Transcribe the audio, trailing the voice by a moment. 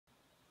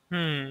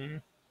Hmm.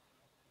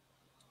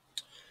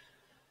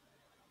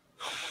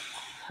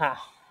 Huh.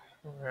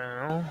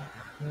 Well,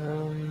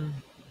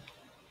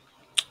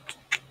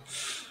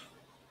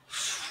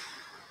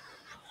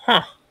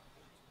 huh.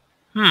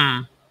 Hmm.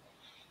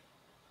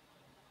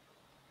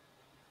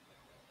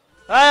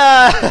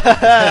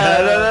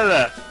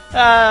 Ah!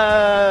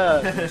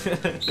 Ah!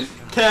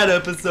 Cat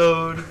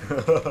episode.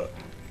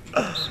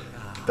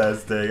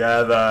 Best thing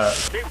ever.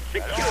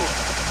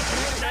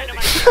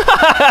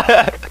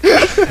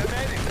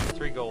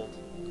 3 gold.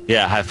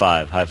 Yeah, high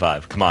five, high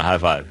five. Come on, high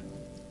five.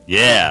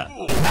 Yeah.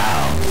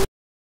 Ow.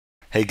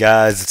 Hey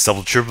guys, it's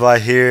Double Triple I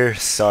here.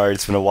 Sorry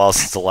it's been a while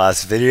since the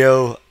last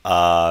video.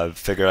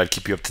 Figured I'd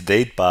keep you up to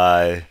date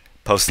by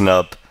posting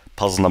up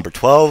puzzle number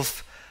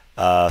 12.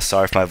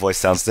 Sorry if my voice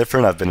sounds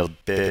different. I've been a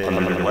bit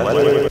under the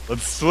weather.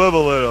 Let's swim a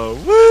little.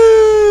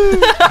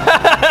 Woo!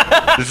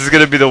 This is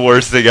gonna be the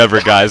worst thing ever,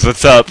 guys.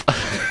 What's up?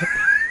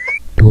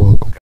 You're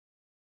welcome.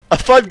 A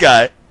fun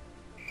guy.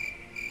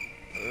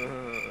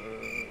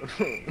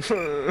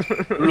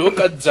 Look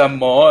at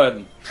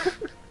Jamon.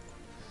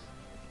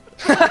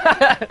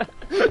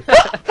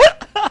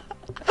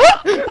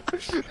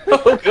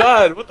 Oh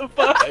god, what the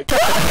fuck?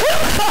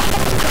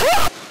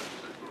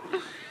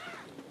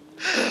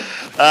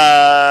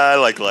 I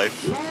like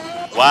life.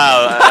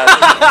 Wow.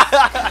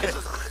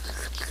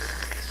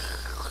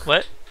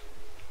 What?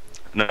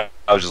 No,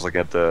 I was just looking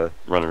at the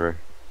runner,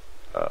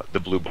 the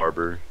blue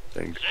barber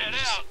thing.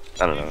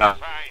 I don't know.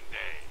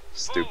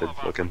 Stupid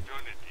looking.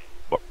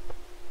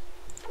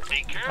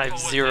 I have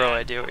 0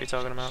 idea what you're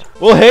talking about.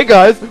 Well, hey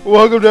guys,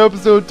 welcome to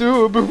episode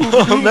 2.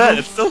 Oh man,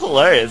 it's so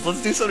hilarious.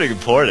 Let's do something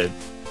important.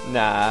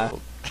 Nah.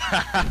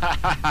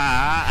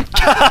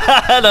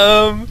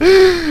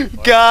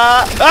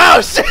 Got him!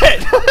 Oh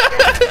shit!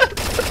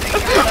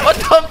 What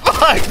the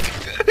fuck?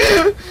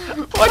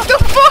 What the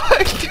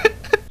fuck?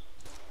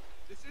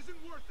 This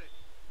isn't worth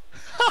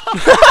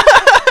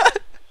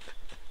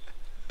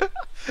it.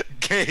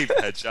 Game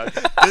headshot.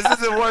 This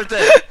isn't worth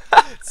it.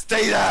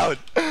 Stay down.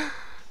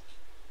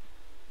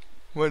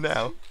 What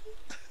now?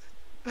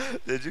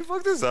 Did you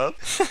fuck this up?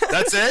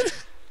 That's it?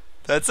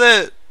 That's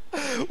it.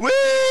 Whee!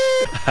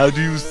 How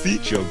do you see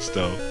jokes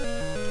though?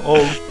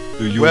 Oh,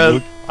 Do you well,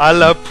 look? I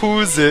la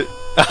poos it.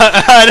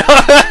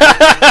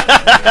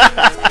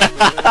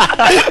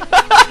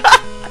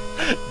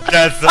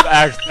 That's some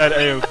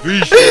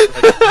AxmanAMV shit.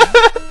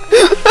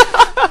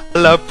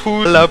 La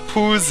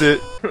poos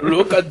it.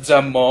 Look at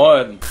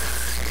Jamon.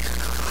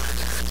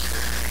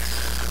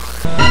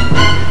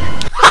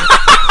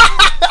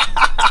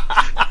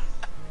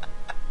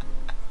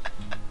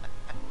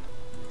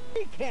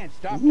 We can't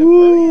stop the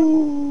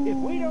burning if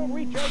we don't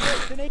reach our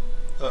destination.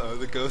 Uh-oh,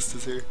 the ghost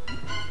is here.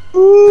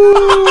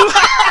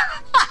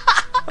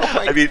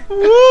 I mean,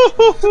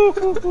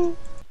 Oh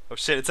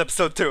shit, it's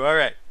episode 2,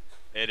 alright.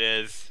 it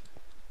is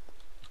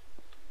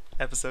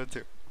Episode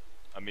 2.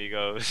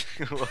 amigos.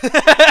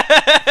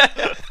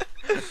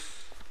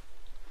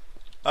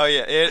 Oh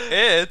yeah,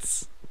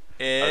 it's...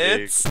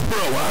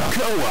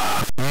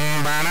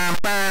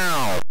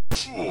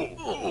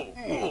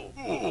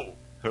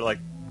 We're like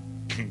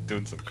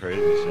doing some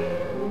crazy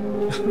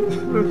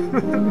shit.